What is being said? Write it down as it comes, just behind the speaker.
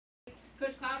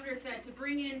Coach Clapper said, to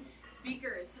bring in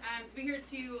speakers, to be here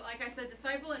to, like I said,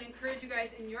 disciple and encourage you guys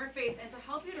in your faith and to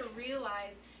help you to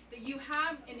realize that you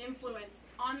have an influence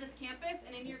on this campus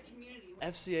and in your community.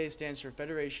 FCA stands for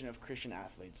Federation of Christian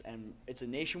Athletes, and it's a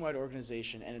nationwide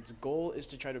organization, and its goal is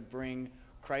to try to bring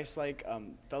Christ-like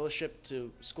fellowship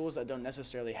to schools that don't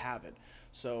necessarily have it.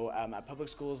 So at public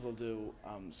schools, they'll do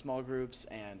small groups,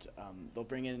 and they'll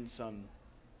bring in some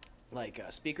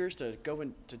speakers to go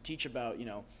and to teach about,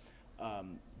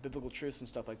 biblical truths and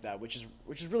stuff like that, which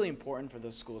is really important for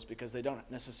those schools because they don't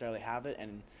necessarily have it,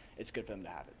 and it's good for them to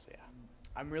have it. So yeah,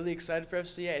 I'm really excited for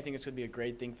FCA. I think it's going to be a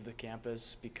great thing for the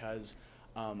campus because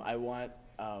I want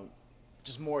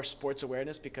just more sports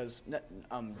awareness because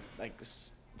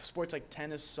sports like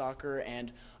tennis, soccer,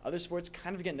 and other sports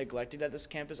kind of get neglected at this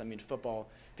campus. I mean, football,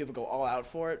 people go all out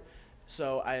for it.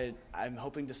 So I'm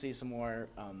hoping to see some more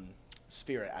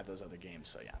spirit at those other games.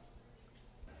 So yeah.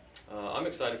 I'm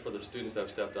excited for the students that have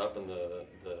stepped up and the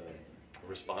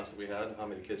response that we had, how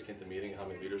many kids came to the meeting, how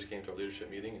many leaders came to our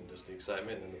leadership meeting, and just the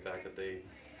excitement and the fact that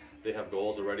they have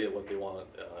goals already of what they want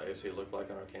FCA to look like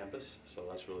on our campus. So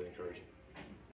that's really encouraging.